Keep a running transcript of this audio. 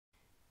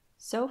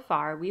So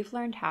far, we've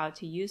learned how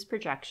to use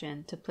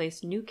projection to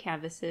place new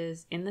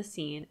canvases in the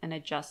scene and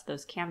adjust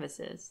those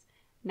canvases.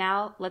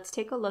 Now, let's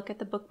take a look at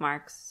the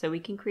bookmarks so we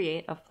can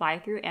create a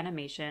fly-through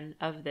animation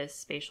of this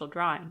spatial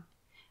drawing.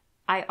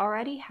 I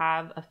already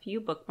have a few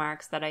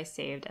bookmarks that I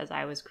saved as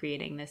I was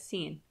creating this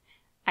scene.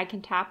 I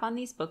can tap on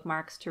these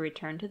bookmarks to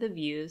return to the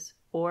views,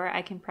 or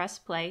I can press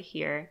play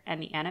here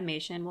and the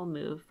animation will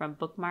move from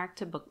bookmark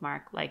to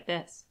bookmark like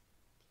this.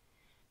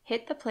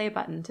 Hit the play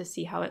button to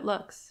see how it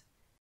looks.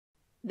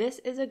 This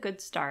is a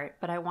good start,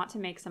 but I want to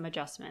make some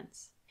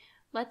adjustments.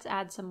 Let's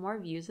add some more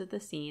views of the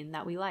scene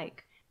that we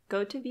like.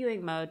 Go to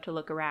viewing mode to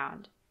look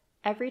around.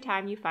 Every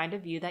time you find a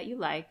view that you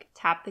like,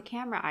 tap the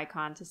camera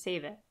icon to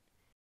save it.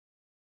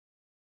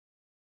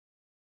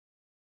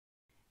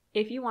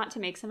 If you want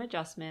to make some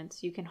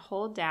adjustments, you can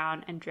hold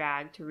down and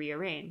drag to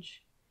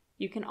rearrange.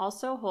 You can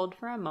also hold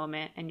for a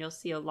moment and you'll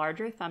see a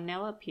larger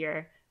thumbnail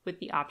appear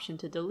with the option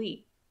to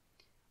delete.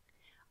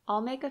 I'll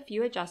make a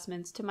few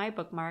adjustments to my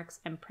bookmarks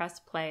and press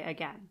play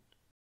again.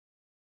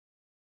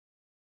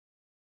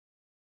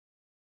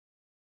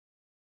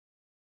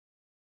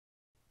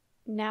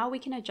 Now we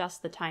can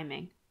adjust the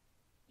timing.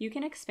 You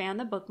can expand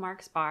the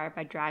bookmarks bar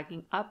by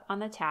dragging up on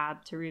the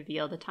tab to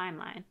reveal the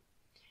timeline.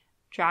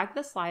 Drag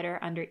the slider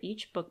under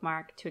each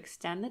bookmark to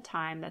extend the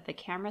time that the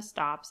camera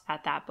stops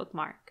at that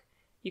bookmark.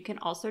 You can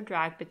also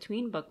drag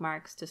between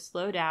bookmarks to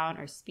slow down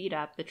or speed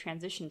up the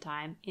transition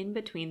time in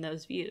between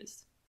those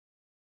views.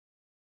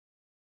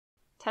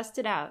 Test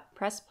it out.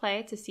 Press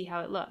play to see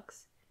how it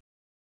looks.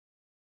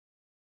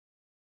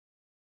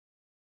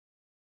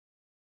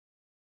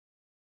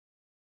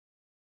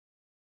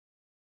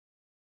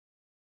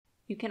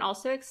 You can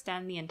also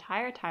extend the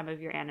entire time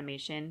of your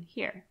animation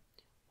here,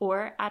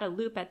 or add a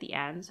loop at the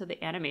end so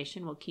the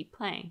animation will keep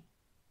playing.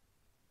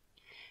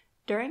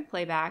 During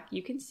playback,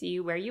 you can see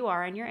where you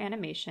are in your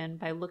animation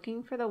by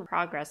looking for the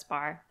progress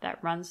bar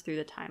that runs through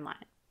the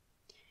timeline.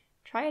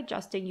 Try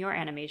adjusting your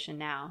animation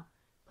now.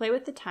 Play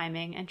with the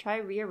timing and try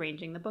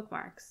rearranging the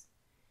bookmarks.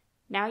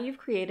 Now you've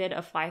created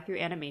a fly-through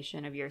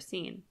animation of your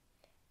scene.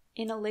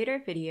 In a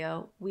later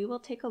video, we will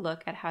take a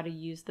look at how to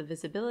use the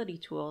visibility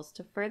tools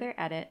to further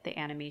edit the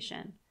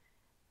animation.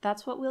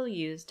 That's what we'll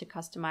use to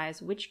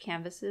customize which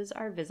canvases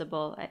are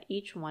visible at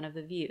each one of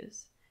the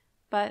views.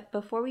 But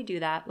before we do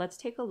that, let's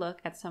take a look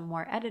at some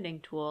more editing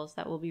tools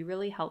that will be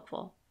really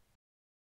helpful.